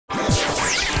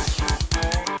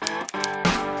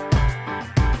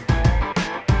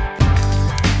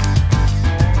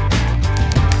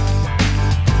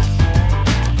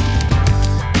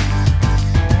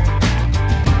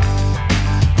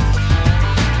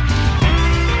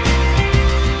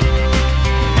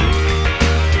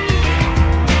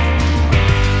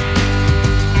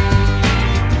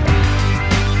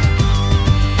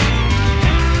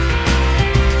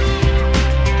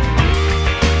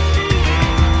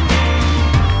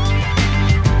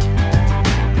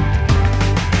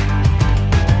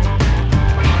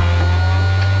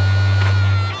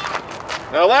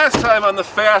time on the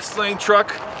Fast Lane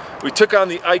truck, we took on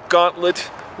the Gauntlet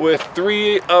with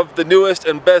 3 of the newest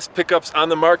and best pickups on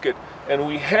the market, and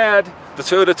we had the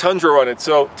Toyota Tundra on it.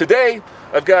 So today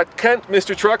I've got Kent,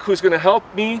 Mr. Truck, who's going to help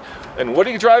me. And what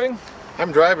are you driving?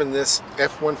 I'm driving this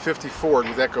F-150 Ford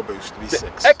with EcoBoost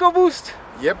V6. EcoBoost?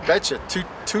 Yep, betcha. Two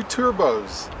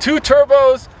turbos. 2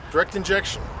 turbos. Direct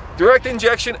injection. Direct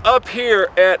injection up here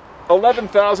at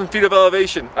 11,000 feet of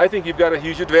elevation. I think you've got a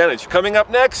huge advantage. Coming up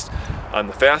next on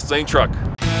the Fast Lane truck.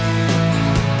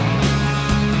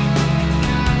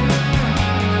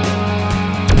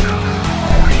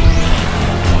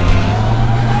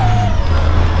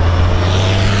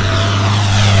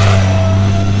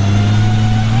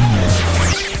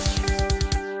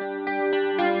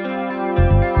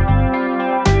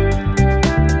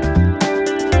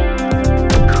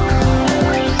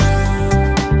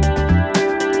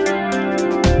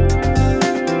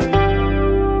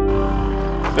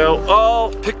 Now,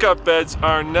 all pickup beds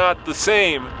are not the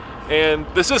same, and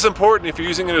this is important if you're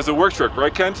using it as a work truck,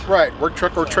 right, Kent? Right, work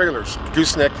truck or trailers,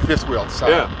 gooseneck, 5th wheel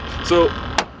style. Yeah. So,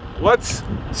 what's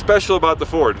special about the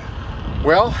Ford?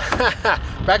 Well,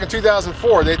 back in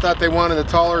 2004, they thought they wanted a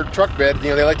taller truck bed.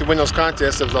 You know, they like to win those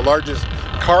contests of the largest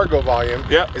cargo volume.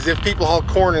 Yeah. As if people haul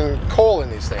corn and coal in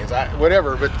these things,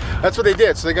 whatever. But that's what they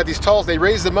did. So they got these talls. They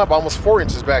raised them up almost 4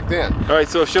 inches back then. All right.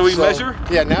 So shall we measure?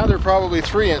 Yeah. Now they're probably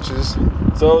 3 inches.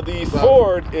 So the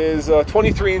Ford is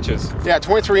 23 inches. Yeah,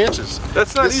 23 inches.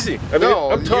 That's not easy. I mean, no,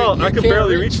 I'm tall. I can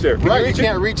barely reach there. Right, you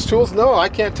can't reach tools. No, I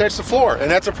can't touch the floor, and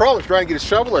that's a problem. If you're trying to get a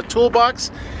shovel, a toolbox,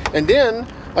 and then,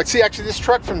 like, see, actually, this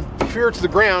truck from here to the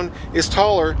ground is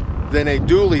taller than a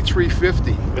dually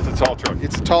 350. It's a tall truck.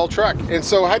 It's a tall truck. And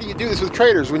so how do you do this with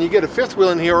trailers? When you get a 5th wheel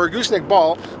in here or a gooseneck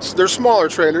ball, they're smaller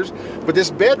trailers, but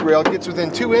this bed rail gets within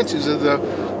 2 inches of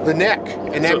the neck,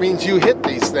 and that means you hit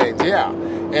these things, yeah.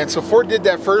 And so Ford did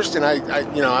that first, and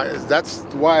that's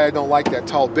why I don't like that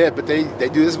tall bed, but they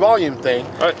do this volume thing.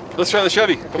 All right, let's try the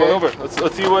Chevy. Come on over.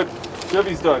 Let's see what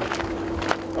Chevy's done.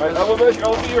 All right,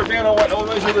 I'll be your van on what. I'll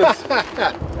measure this.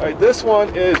 All right, this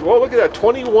one is, well, look at that,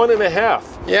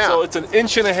 21.5. Yeah. So it's 1.5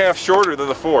 inches shorter than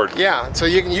the Ford. Yeah, so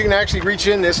you can actually reach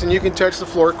in this and you can touch the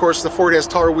floor. Of course, the Ford has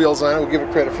taller wheels on it. We'll give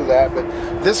it credit for that. But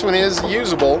this one is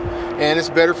usable, and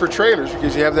it's better for trailers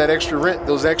because you have that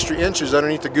those extra inches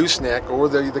underneath the gooseneck or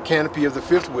the canopy of the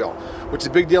 5th wheel, which is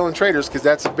a big deal in trailers because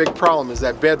that's a big problem, is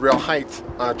that bed rail height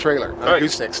on a trailer, on a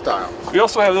gooseneck style. We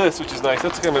also have this, which is nice.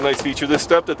 That's kind of a nice feature. This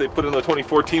step that they put in the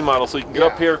 2014 model, so you can get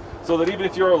up here, so that even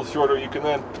if you're a little shorter, you can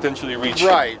then potentially reach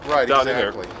down in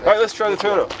there. All right, let's try the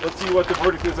Toyota. Let's see what the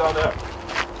verdict is on that.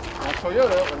 Now,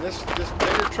 Toyota, when this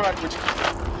bigger truck, which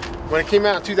when it came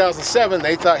out in 2007,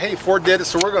 they thought, hey, Ford did it,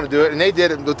 so we're going to do it. And they did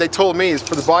it. What they told me is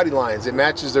for the body lines. It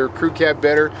matches their crew cab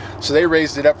better, so they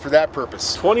raised it up for that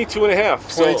purpose. 22.5.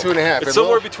 22.5. It's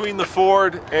somewhere between the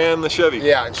Ford and the Chevy.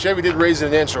 Yeah, and Chevy did raise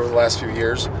it 1 inch over the last few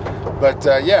years. But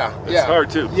yeah. It's hard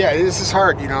too. Yeah, this is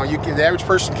hard. You know, the average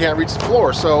person can't reach the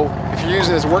floor. So if you're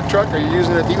using it as a work truck, or you're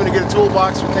using it even to get a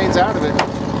toolbox or things out of it,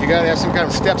 you got to have some kind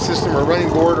of step system or running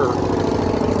board or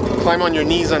climb on your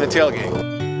knees on a tailgate.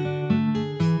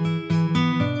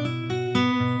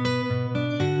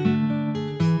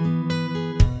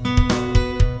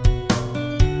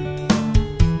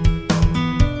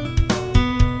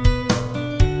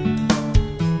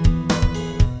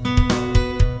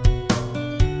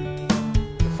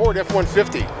 Ford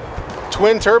F-150,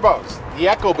 twin turbos, the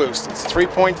EcoBoost. It's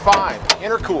 3.5,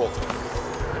 intercooled.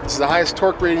 This is the highest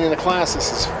torque rating in the class.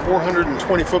 This is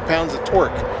 420 foot-pounds of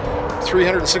torque,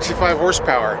 365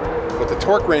 horsepower, but the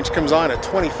torque range comes on at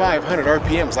 2,500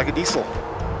 RPMs, like a diesel.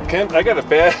 Kent, I got a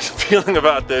bad feeling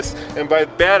about this, and by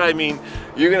bad I mean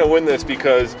you're going to win this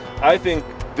because I think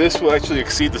this will actually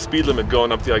exceed the speed limit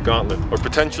going up the Gauntlet, or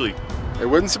potentially. It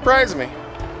wouldn't surprise me.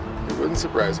 It wouldn't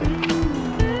surprise me.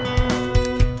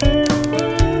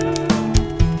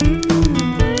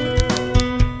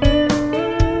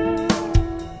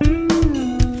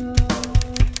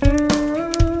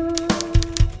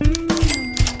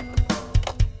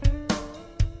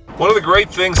 One of the great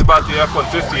things about the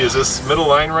F-150 is this middle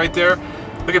line right there.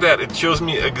 Look at that, it shows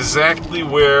me exactly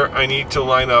where I need to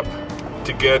line up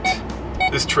to get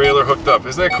this trailer hooked up.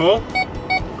 Isn't that cool?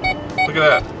 Look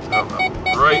at that,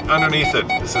 I'm right underneath it.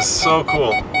 This is so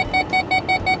cool.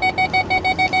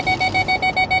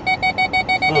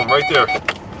 Boom, right there.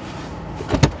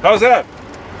 How's that?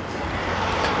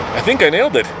 I think I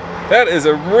nailed it. That is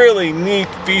a really neat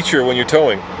feature when you're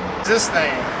towing. This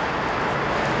thing.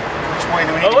 Which way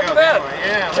do we need to go? Look at that!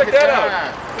 Yeah, check that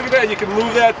out. Look at that, you can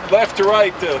move that left to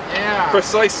right to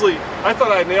precisely. I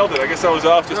thought I nailed it. I guess I was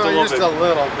off just a little bit. Just a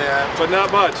little bit. But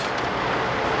not much.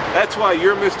 That's why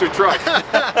you're Mr. Truck.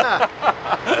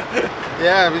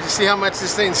 Yeah, but you see how much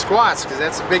this thing squats, because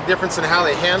that's a big difference in how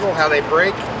they handle, how they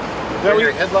brake, where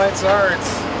your headlights are.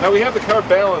 Now we have the car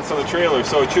balanced on the trailer,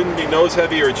 so it shouldn't be nose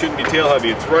heavy or it shouldn't be tail heavy.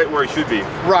 It's right where it should be.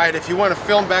 Right. If you want to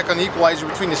film back on the equalizer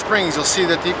between the springs, you'll see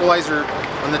that the equalizer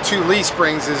on the 2 leaf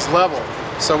springs is level.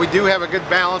 So we do have a good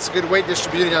balance, good weight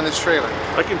distributed on this trailer.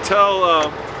 I can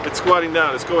tell it's squatting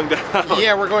down. It's going down.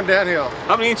 Yeah, we're going downhill.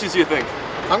 How many inches do you think?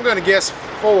 I'm going to guess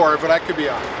 4, but I could be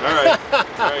off. All right.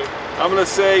 All right. I'm going to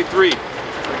say 3,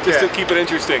 just to keep it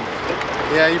interesting.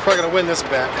 Yeah, you're probably going to win this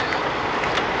bet.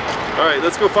 All right,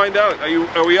 let's go find out.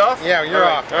 Are we off? Yeah, you're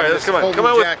off. All right, let's come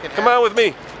on with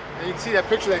me. And you can see that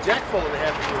picture of that jack folded in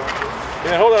half if you want to.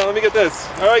 Yeah, hold on, let me get this.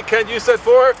 All right, Ken, you said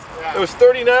 4. Yeah. It was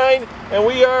 39, and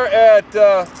we are at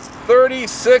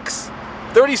 36,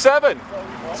 37.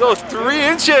 So 3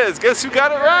 inches. Guess who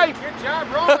got it right? Good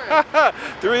job, Roman.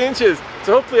 3 inches.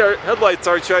 So hopefully our headlights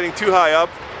aren't shining too high up.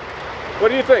 What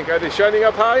do you think? Are they shining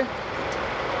up high?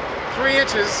 3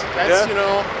 inches. That's, you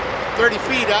know, 30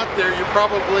 feet out there. You're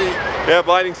probably... Yeah,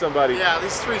 blinding somebody. Yeah, at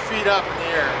least 3 feet up in the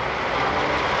air.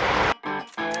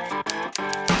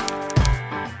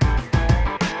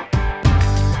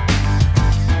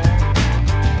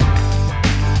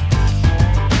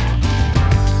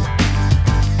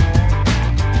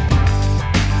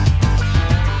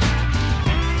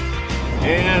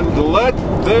 And let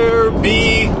there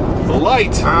be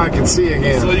light. I can see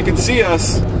again. So you can see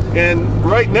us. And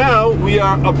right now we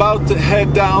are about to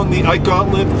head down the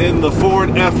Gauntlet in the Ford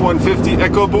F-150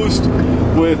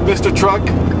 EcoBoost with Mr. Truck,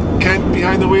 Kent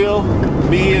behind the wheel,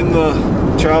 me in the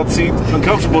child seat,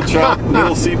 uncomfortable child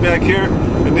middle seat back here,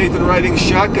 and Nathan riding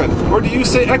shotgun. Or do you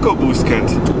say EcoBoost, Kent?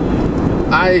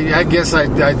 I guess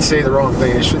I'd say the wrong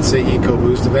thing. I should say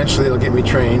EcoBoost. Eventually it'll get me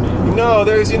trained. No,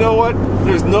 you know what?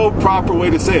 There's no proper way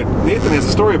to say it. Nathan has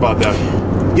a story about that.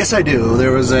 Yes, I do.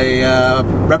 There was a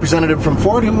representative from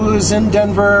Ford who was in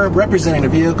Denver representing a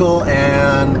vehicle,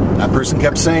 and that person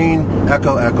kept saying,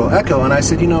 echo, echo, echo. And I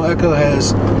said, you know, echo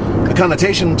has a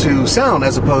connotation to sound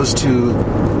as opposed to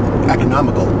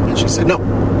economical. And she said, no.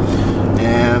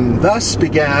 And thus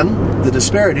began the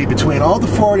disparity between all the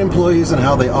Ford employees and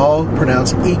how they all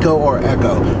pronounce eco or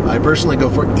echo. I personally go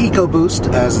for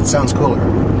EcoBoost as it sounds cooler.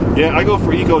 Yeah, I go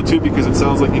for eco too because it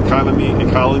sounds like economy,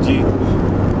 ecology.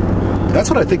 That's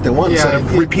what I think they want, instead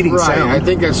of repeating sound. I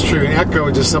think that's true. And echo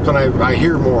is just something I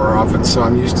hear more often, so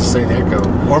I'm used to saying echo.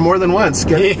 Or more than once.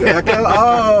 Echo?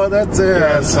 Oh, that's it.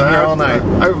 Yes, I'm here all night.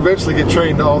 I eventually get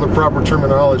trained to all the proper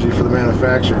terminology for the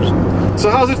manufacturers. So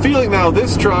how's it feeling now?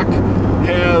 This truck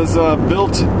has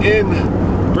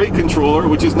built-in brake controller,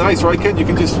 which is nice, right, Ken? You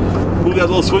can just move that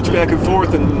little switch back and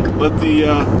forth and let the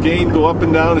gain go up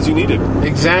and down as you need it.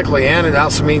 Exactly, and it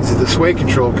also means that the sway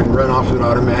control can run off of it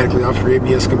automatically off your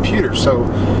ABS computer. So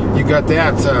you got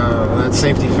that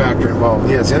safety factor involved.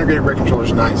 Yes, integrated brake controller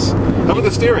is nice. How about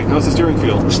the steering? How's the steering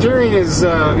feel? The steering is,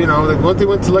 you know, once they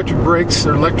went to electric brakes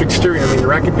or electric steering, I mean, the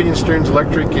rack and pinion steering is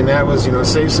electric, and that was, you know,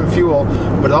 saves some fuel,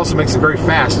 but it also makes it very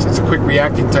fast. It's a quick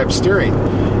reacting type steering.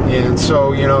 And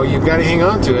so, you know, you've got to hang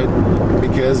on to it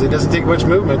because it doesn't take much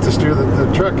movement to steer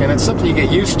the truck, and it's something you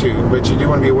get used to, but you do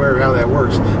want to be aware of how that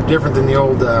works. Different than the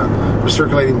old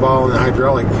recirculating ball and the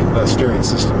hydraulic steering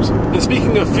systems. And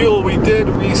speaking of fuel, we did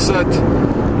reset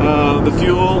the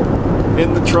fuel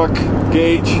in the truck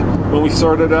gauge when we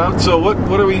started out. So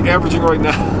what are we averaging right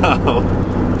now?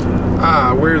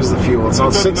 Where's the fuel? It's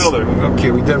on 6.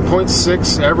 Okay, we've done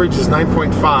 0.6. Average is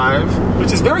 9.5.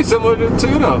 Which is very similar to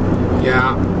Toyota.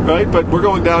 Yeah. Right? But we're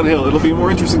going downhill. It'll be more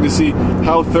interesting to see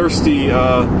how thirsty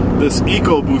this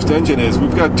EcoBoost engine is.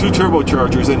 We've got 2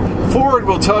 turbochargers, and Ford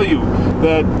will tell you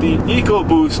that the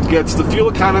EcoBoost gets the fuel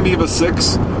economy of a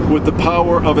 6 with the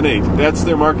power of an 8. That's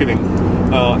their marketing.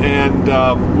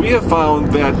 And we have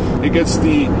found that it gets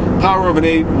the power of an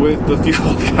 8 with the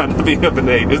fuel economy of an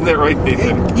 8. Isn't that right,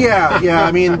 Nathan? Yeah.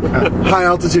 I mean, high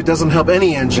altitude doesn't help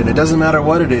any engine. It doesn't matter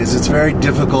what it is. It's very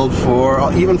difficult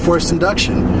for even forced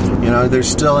induction. You know, there's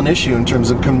still an issue in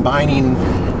terms of combining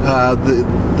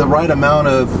the right amount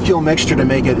of fuel mixture to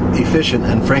make it efficient.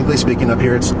 And frankly speaking, up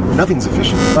here, nothing's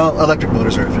efficient. Well, electric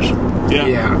motors are efficient.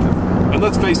 Yeah. And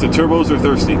let's face it, turbos are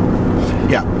thirsty.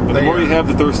 Yeah. And the more you have,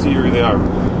 the thirstier they are.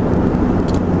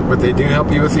 But they do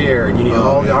help you with the air. You need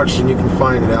all the oxygen you can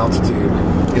find at altitude.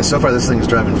 Yeah, so far this thing is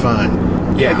driving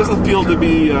fine. Yeah, it doesn't feel to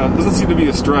be, doesn't seem to be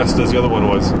as stressed as the other one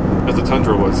was, as the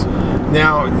Tundra was.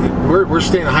 Now, we're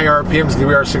staying at high RPMs because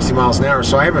we are 60 miles an hour,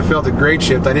 so I haven't felt a grade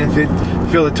shift. I didn't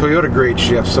feel the Toyota grade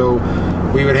shift, so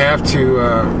we would have to,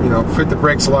 you know, put the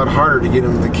brakes a lot harder to get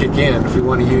them to kick in if we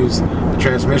want to use the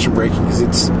transmission braking, because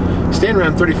it's staying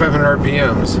around 3,500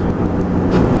 RPMs.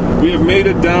 We have made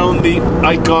it down the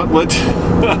Gauntlet,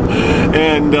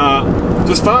 and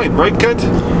just fine, right, Kent?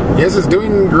 Yes, it's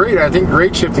doing great. I think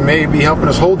grade shifting may be helping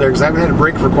us hold there because I haven't had to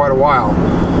brake for quite a while.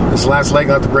 This last leg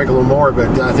I'll have to brake a little more,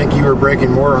 but I think you were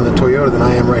braking more on the Toyota than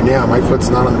I am right now. My foot's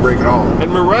not on the brake at all.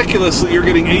 And miraculously, you're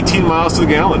getting 18 miles to the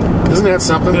gallon. Isn't that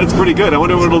something? That's pretty good. I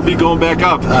wonder what it'll be going back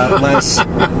up. Less. Now,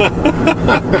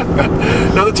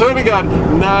 the Toyota got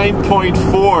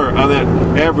 9.4 on that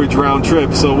average round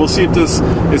trip, so we'll see if this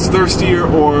is thirstier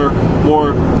or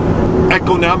more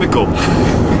economical.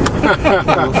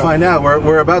 We'll find out.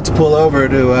 We're about to pull over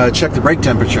to check the brake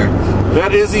temperature.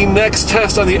 That is the next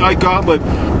test on the Gauntlet.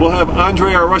 We'll have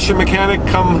Andre, our Russian mechanic,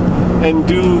 come and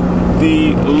do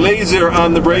the laser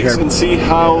on the brakes and see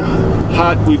how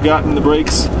hot we've gotten the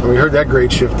brakes. We heard that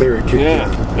grade shift there. Yeah,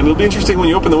 and it'll be interesting when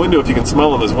you open the window if you can smell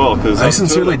them as well. Because I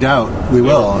sincerely doubt we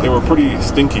will. They were pretty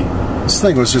stinky. This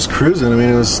thing was just cruising. I mean,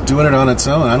 it was doing it on its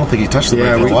own. I don't think he touched the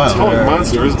brake for a while. It's a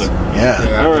monster, isn't it?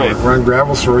 Yeah. All right. Run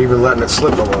gravel, so we're even letting it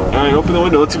slip a little. All right, open the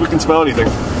window. Let's see if we can smell anything.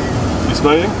 You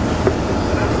smell anything?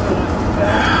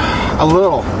 A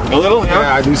little. A little?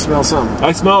 Yeah, I do smell something.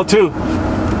 I smell it too.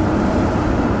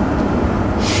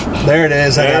 There it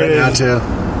is. I got it now too.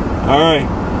 All right.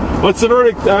 What's the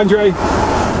verdict, Andre?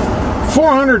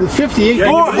 458.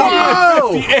 Whoa!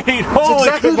 458. Holy It's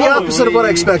exactly the opposite of what I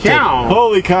expected. Cow.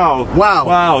 Holy cow. Wow.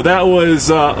 Wow, that was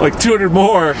like 200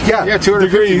 more. Yeah, 250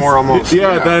 degrees. more almost.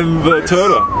 Yeah, than the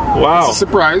Toyota. Wow. It's a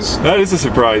surprise. That is a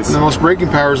surprise. The most braking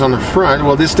power is on the front.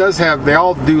 Well, this does have, they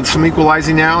all do some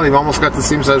equalizing now. They've almost got the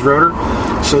same size rotor.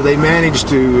 So they managed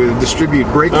to distribute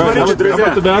brake All right, how efficiency.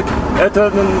 about the back?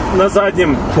 Это на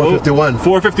заднем. 451.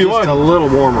 451. Just a little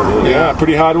warmer. Yeah,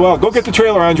 pretty hot. Well, go get the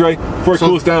trailer, Andre, before it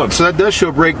cools down. So that does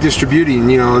show brake distributing.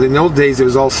 You know, in the old days it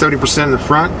was all 70% in the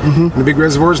front, in the big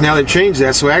reservoirs. Now they've changed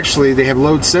that. So actually they have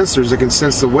load sensors that can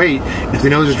sense the weight. If they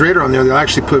know there's radar on there, they'll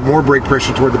actually put more brake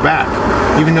pressure toward the back.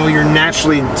 Even though you're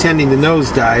naturally tending to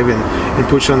nosedive and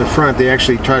push on the front, they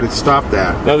actually try to stop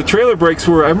that. Now the trailer brakes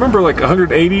were, I remember, like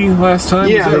 180 last time.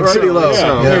 Yeah, Is that right? pretty low.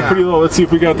 Yeah, they're pretty low. Let's see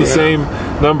if we got the same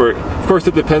number. Of course,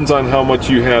 it depends on how much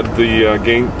you had the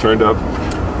gain turned up.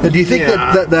 Do you think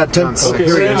that temp? Okay,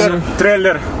 Here it is.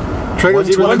 Trailer. Trailer's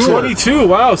even lower. 122.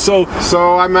 Wow. So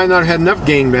I might not have had enough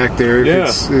gain back there. If Yeah.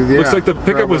 it's, Looks like the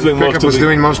pickup was doing most of the-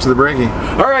 doing most of the braking.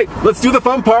 all right, let's do the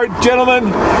fun part,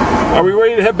 gentlemen. Are we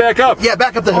ready to head back up? Yeah,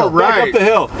 back up the hill. Back up the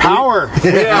hill. Power.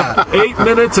 Yeah. 8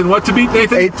 minutes and what to beat,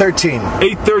 Nathan? 813.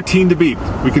 8:13 to beat.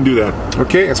 We can do that.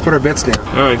 Okay, let's put our bets down.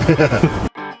 All right.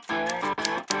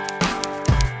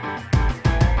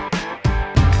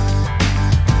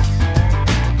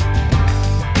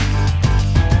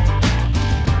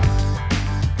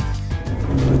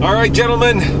 All right,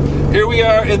 gentlemen, here we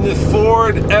are in the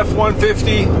Ford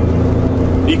F-150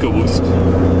 EcoBoost.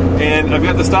 And I've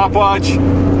got the stopwatch.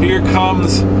 Here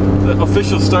comes the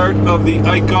official start of the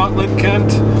Gauntlet,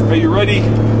 Kent. Are you ready?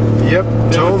 Yep.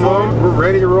 Toe mode. We're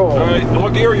ready to roll. All right, and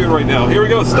what gear are you in right now? Here we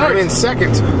go, start. I'm in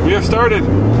second. We have started.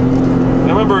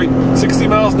 Now remember, 60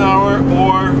 miles an hour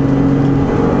or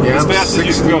Yeah, as I'm fast as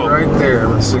you 60 can go. right there.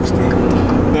 I'm at 60.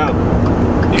 Now,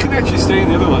 you can actually stay in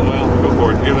the other lane. Well, go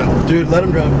for it. You're gonna, Dude, let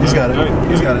him drive. He's got it. All right,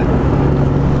 He's got it.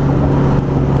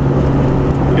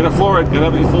 you're gonna floor it. You're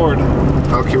gonna have it floored.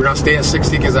 Okay, we're not staying at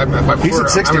 60 because if I He's floor at it,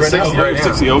 60 I'm at right now. 60 Oh, right you're now.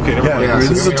 60. Okay, never mind. Yeah,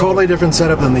 This is a totally different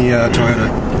setup than the Toyota.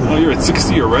 Oh, you're at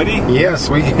 60 already? Yes,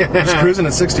 we. He's cruising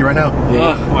at 60 right now.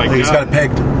 Oh my He's got God. it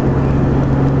pegged.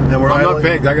 And we're I'm not idling.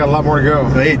 pegged. I got a lot more to go.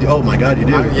 Hey, oh my God, you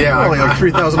do. Yeah, Only like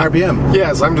 3,000 RPM.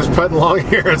 Yes, I'm just putting along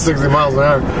here at 60 miles an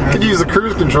hour. Could use the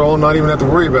cruise control and not even have to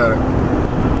worry about it.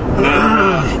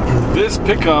 This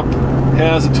pickup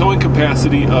has a towing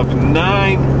capacity of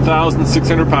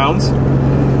 9,600 pounds,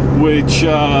 which is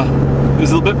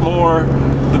a little bit more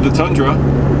than the Tundra.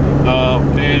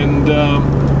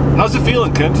 How's it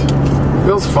feeling, Kent?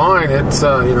 Feels fine. It's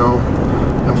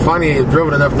I'm finally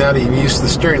driven enough now to get used to the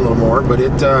steering a little more, but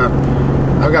I've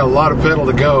got a lot of pedal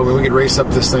to go. I mean, we could race up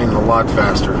this thing a lot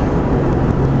faster.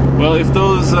 Well, if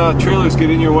those trailers get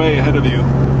in your way ahead of you,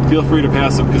 feel free to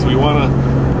pass them because we want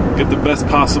to get the best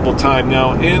possible time.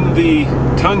 Now, in the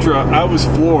Tundra, I was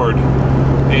floored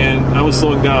and I was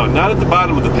slowing down. Not at the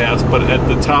bottom of the pass, but at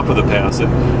the top of the pass.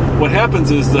 And what happens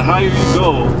is the higher you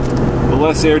go, the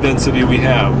less air density we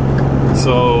have.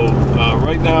 So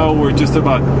right now we're just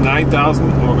about 9,000,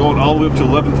 and we're going all the way up to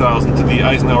 11,000 to the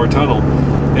Eisenhower Tunnel.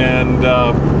 And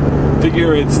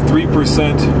figure it's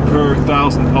 3% per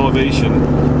 1,000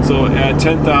 elevation. So at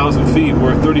 10,000 feet,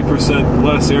 we're 30%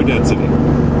 less air density.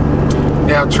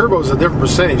 Now, turbo's a different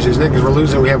percentage, isn't it?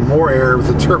 Because we have more air with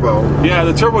the turbo. Yeah,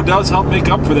 the turbo does help make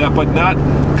up for that, but not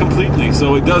completely.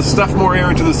 So it does stuff more air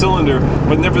into the cylinder,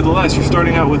 but nevertheless, you're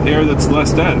starting out with air that's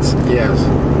less dense. Yes.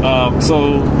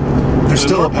 So there's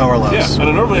still a power loss. Yeah, on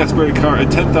a normally aspirated car,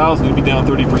 at 10,000, you'd be down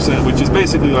 30%, which is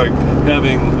basically like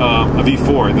having a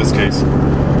V4 in this case.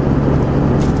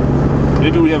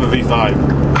 Maybe we have a V5.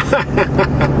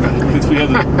 Since we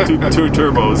have the two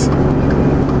turbos.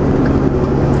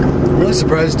 Really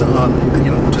surprised on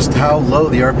just how low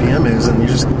the RPM is, and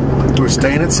we're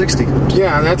staying at 60.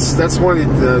 Yeah, that's one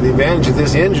of the advantage of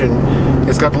this engine.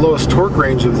 It's got the lowest torque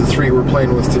range of the three we're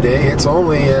playing with today. It's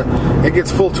only it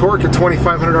gets full torque at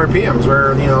 2,500 RPMs,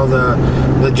 where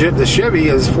the Chevy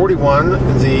is 41,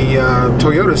 the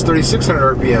Toyota is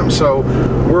 3,600 RPM. So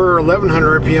we're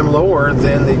 1,100 RPM lower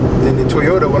than the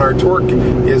Toyota when our torque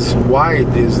is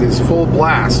wide, is full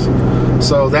blast.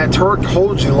 So that torque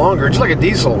holds you longer, just like a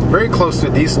diesel, very close to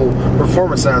a diesel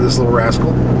performance out of this little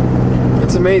rascal.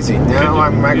 It's amazing. Now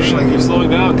I'm actually you're slowing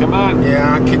down. Come on.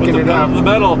 Yeah, I'm kicking it up. The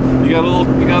metal. You got a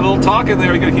little talk in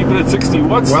there. You got to keep it at 60. I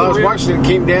was watching it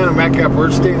came down and back up.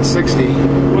 We're staying at 60.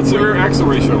 What's the rear axle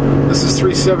ratio? This is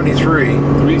 373.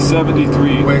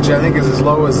 373. Which I think is as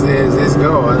low as these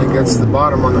go. I think that's the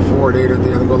bottom on the Ford. They go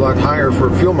a lot higher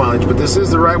for fuel mileage, but this is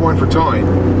the right one for towing.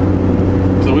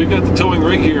 So we've got the towing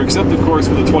rig here, except of course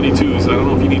for the 22s. I don't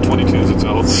know if you need 22s at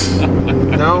all.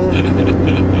 No.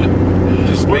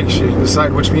 Just make sure you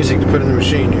decide which music to put in the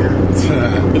machine here.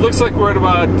 It looks like we're at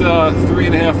about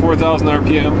 3,500, 4,000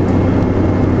 RPM.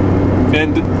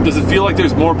 And does it feel like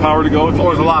there's more power to go? Oh,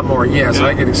 there's a lot more, yes. Yeah.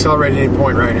 I can accelerate at any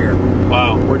point right here.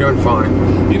 Wow. We're doing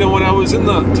fine. When I was in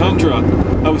the Tundra,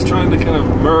 I was trying to kind of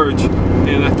merge,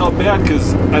 and I felt bad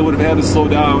because I would have had to slow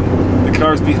down the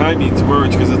cars behind me to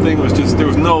merge, because the thing was just, there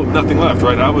was nothing left,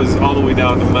 right? I was all the way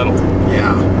down to metal.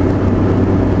 Yeah.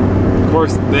 Of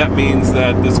course, that means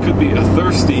that this could be a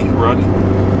thirsty run.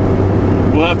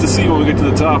 We'll have to see when we get to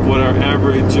the top what our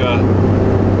average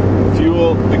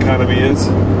fuel economy is.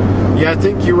 Yeah, I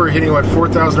think you were hitting,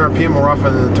 4,000 RPM more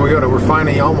often than the Toyota. We're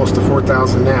finally almost to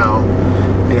 4,000 now.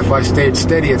 And if I stayed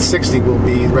steady at 60, we'll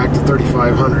be back to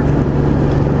 3,500.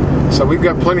 So we've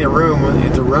got plenty of room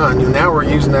to run. And now we're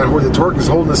using that where the torque is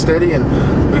holding us steady, and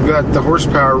we've got the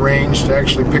horsepower range to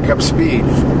actually pick up speed.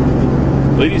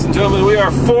 Ladies and gentlemen, we are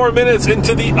 4 minutes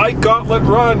into the Gauntlet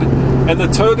run. And the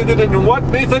Toyota did it in what,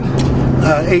 Nathan?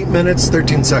 8 minutes,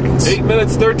 13 seconds. 8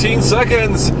 minutes, 13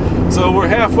 seconds. So we're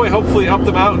halfway, hopefully, up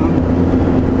the mountain.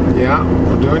 Yeah,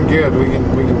 we're doing good. We can.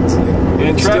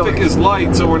 And traffic is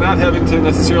light, so we're not having to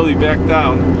necessarily back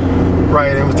down.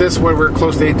 Right, and with this one, we're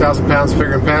close to 8,000 pounds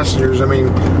figuring passengers. I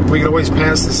mean, we can always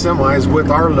pass the semis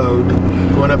with our load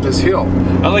going up this hill.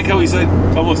 I like how he said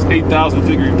almost 8,000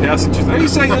 figuring passengers. Are you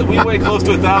saying that we weigh close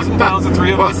to 1,000 pounds, the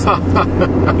three of us?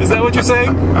 Is that what you're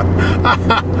saying?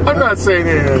 I'm not saying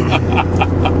anything.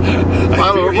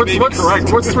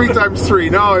 What's 3 times 3?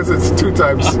 No, it's 2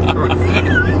 times.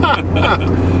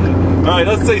 All right,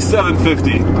 let's say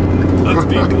 750. Let's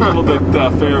be a little bit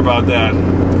fair about that.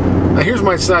 Now here's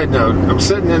my side note. I'm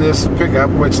sitting in this pickup,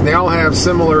 which they all have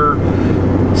similar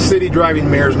city driving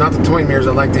mirrors, not the towing mirrors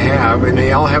I like to have, and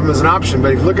they all have them as an option.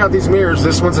 But if you look out these mirrors,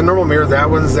 this one's a normal mirror,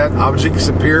 that objects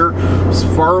appear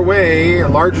far away,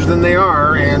 larger than they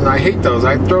are, and I hate those.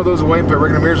 I throw those away and put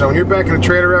regular mirrors on. When you're backing a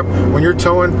trailer up, when you're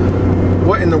towing,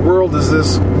 what in the world is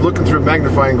this looking through a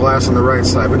magnifying glass on the right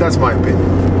side? But that's my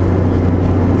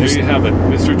opinion. There you have it,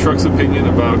 Mr. Truck's opinion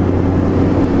about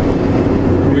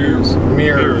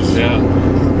mirrors. Yeah.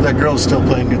 That girl's still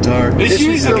playing guitar. Is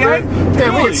she still again?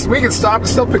 Yeah, Really? we can stop and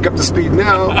still pick up the speed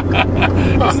now.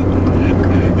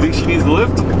 You think she needs a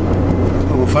lift?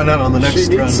 We'll find out on the next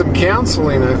She run. needs some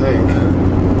counseling, I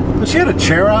think. But she had a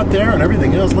chair out there and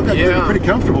everything else. Looked like they were pretty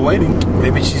comfortable waiting.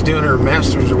 Maybe she's doing her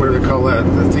master's or whatever they call that,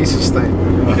 the thesis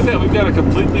thing. Look at that, we've got a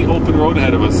completely open road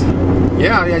ahead of us.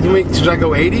 Yeah. Should I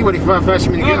go 80? What do you fast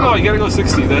you mean to go? No, you gotta go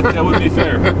 60. That wouldn't be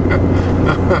fair.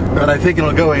 But I think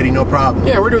it'll go 80, no problem.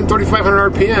 Yeah, we're doing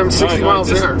 3,500 RPM, 60 miles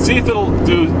an hour. See if it'll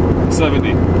do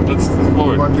 70. Let's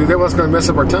explore it. Want to do that? Well, it's going to mess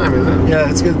up our time, isn't it? Yeah,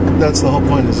 it's good. That's the whole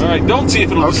point. All right, don't see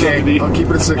if it'll do 70. I'll keep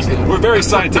it at 60. We're very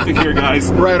scientific here,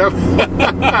 guys. Right up.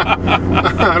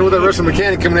 I don't want that Russian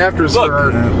mechanic coming after us for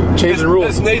our changing rules.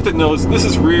 As Nathan knows, this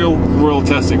is real world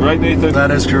testing, right, Nathan?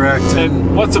 That is correct.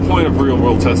 And what's the point of real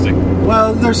world testing?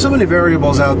 Well, there's so many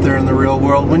variables out there in the real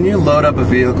world. When you load up a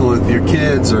vehicle with your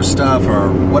kids or stuff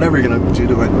or whatever you're going to do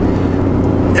to it,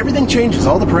 everything changes.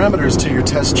 All the parameters to your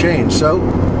test change. So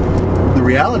the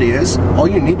reality is, all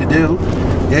you need to do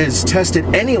is test it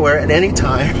anywhere at any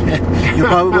time. You'll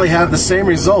probably have the same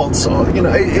results. So, you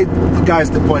know,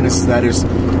 guys, the point is that there's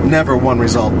never one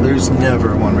result. There's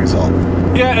never one result.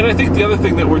 Yeah, and I think the other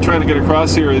thing that we're trying to get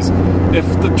across here is if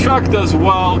the truck does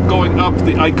well going up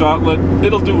the Gauntlet,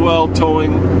 it'll do well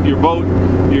towing your boat,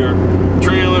 your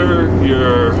trailer,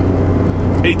 your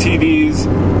ATVs,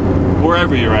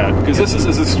 wherever you're at, because this is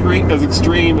as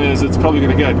extreme as it's probably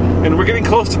going to get. And we're getting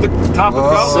close to the top of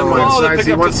the mountain. Oh, the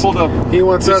pickup just pulled up. He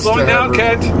wants us slowing to down,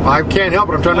 Kent. I can't help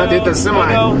it. I'm trying not to hit that semi.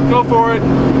 I know. Go for it.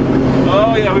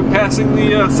 Oh yeah, we're passing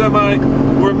the semi.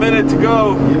 We're a minute to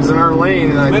go. He was in our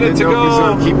lane, and I didn't know if he was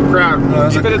going to keep the crowd.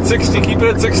 Keep it at 60. Keep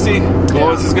it at 60. Yeah.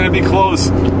 Oh, this is going to be close.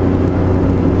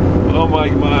 Oh my.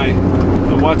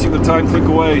 I'm watching the time click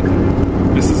away.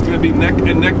 This is going to be neck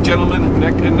and neck, gentlemen.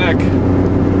 Neck and neck.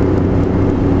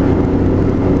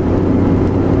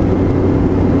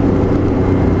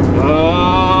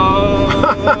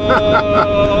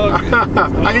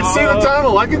 I can see the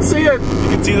tunnel. I can see it. You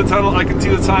can see the tunnel. I can see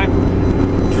the time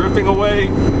drifting away,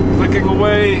 clicking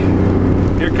away.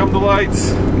 Here come the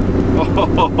lights.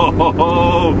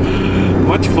 Oh,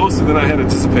 much closer than I had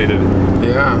anticipated.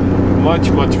 Yeah. Much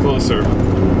closer.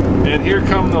 And here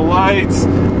come the lights.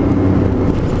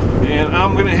 And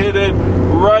I'm going to hit it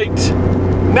right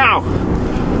now.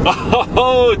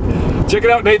 Oh, check it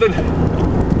out, Nathan.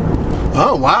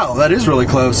 Oh, wow, that is really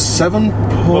close.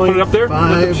 7.50. Open it up there.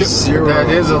 That is just a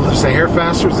hair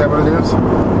faster. Is that what it is?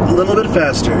 A little bit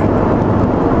faster.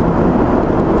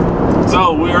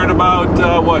 So we're at about,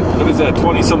 what is that,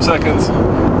 20-some seconds?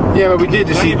 Yeah, but we did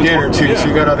just eat dinner, too, so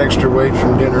you got out extra weight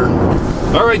from dinner.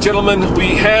 All right, gentlemen,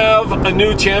 we have a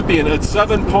new champion at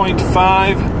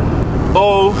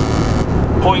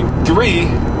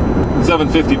 7.50.3,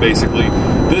 750 basically.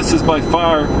 This is by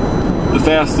far the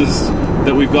fastest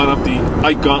that we've gone up the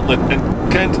Gauntlet. And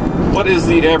Kent, what is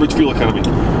the average fuel economy?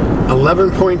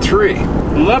 11.3.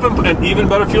 11, and even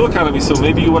better fuel economy. So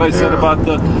maybe what I said about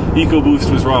the EcoBoost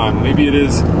was wrong. Maybe it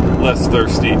is less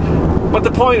thirsty. But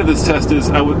the point of this test is,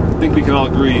 I would think we can all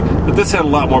agree that this had a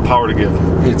lot more power to give.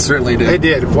 It certainly did. It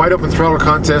did. Wide open throttle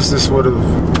contest, this would have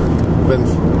been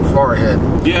far ahead.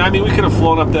 Yeah, I mean, we could have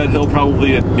flown up that hill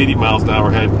probably at 80 miles an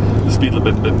hour had the speed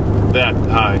limit been that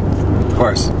high. Of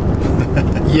course.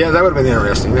 Yeah, that would have been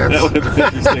interesting. That would have been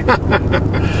interesting.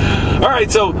 All right,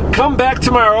 so come back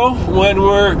tomorrow when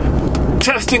we're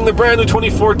testing the brand new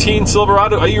 2014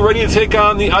 Silverado. Are you ready to take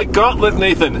on the Gauntlet,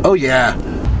 Nathan? Oh, yeah.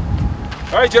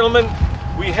 All right, gentlemen,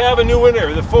 we have a new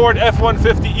winner, the Ford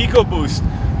F-150 EcoBoost.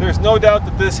 There's no doubt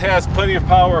that this has plenty of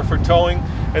power for towing,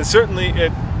 and certainly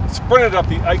it sprinted up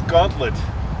the Gauntlet.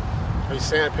 Are you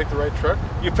saying I picked the right truck?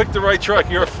 You picked the right truck.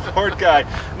 You're a Ford guy.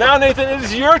 Now, Nathan, it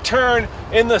is your turn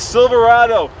in the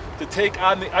Silverado to take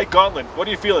on the Gauntlet. What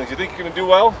are your feelings? You think you're going to do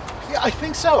well? Yeah, I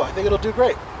think so. I think it'll do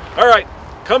great. All right.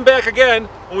 Come back again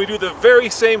when we do the very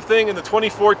same thing in the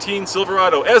 2014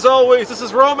 Silverado. As always, this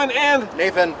is Roman and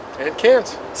Nathan And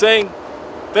Kent. saying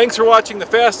thanks for watching the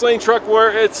Fast Lane Truck, where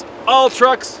it's all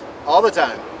trucks. all the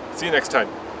time. See you next time.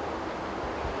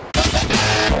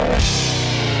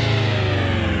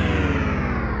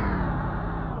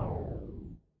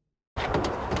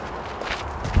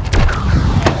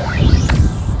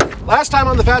 Last time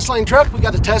on the Fast Lane Truck, we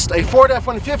got to test a Ford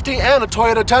F-150 and a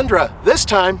Toyota Tundra. This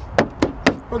time,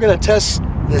 we're going to test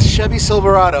this Chevy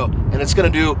Silverado, and it's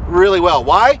going to do really well.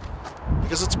 Why?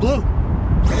 Because it's blue.